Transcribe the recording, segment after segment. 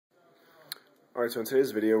Alright, so in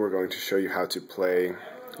today's video we're going to show you how to play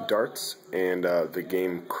darts and the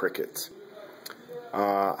game cricket.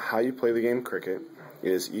 How you play the game cricket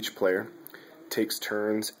is each player takes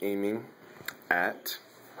turns aiming at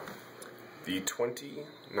the 20,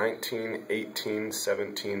 19, 18,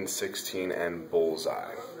 17, 16, and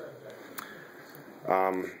bullseye.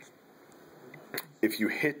 If you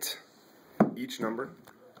hit each number,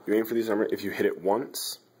 you aim for these numbers. If you hit it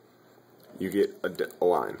once, you get a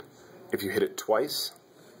line. If you hit it twice,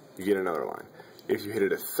 you get another line. If you hit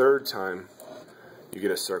it a third time, you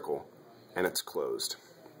get a circle, and it's closed.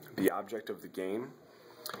 The object of the game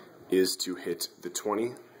is to hit the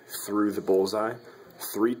 20 through the bullseye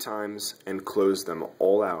 3 times and close them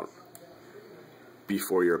all out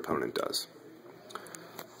before your opponent does.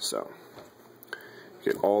 So,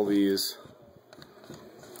 you get all these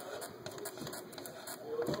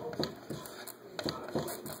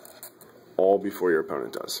all before your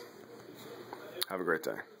opponent does. Have a great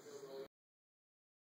day.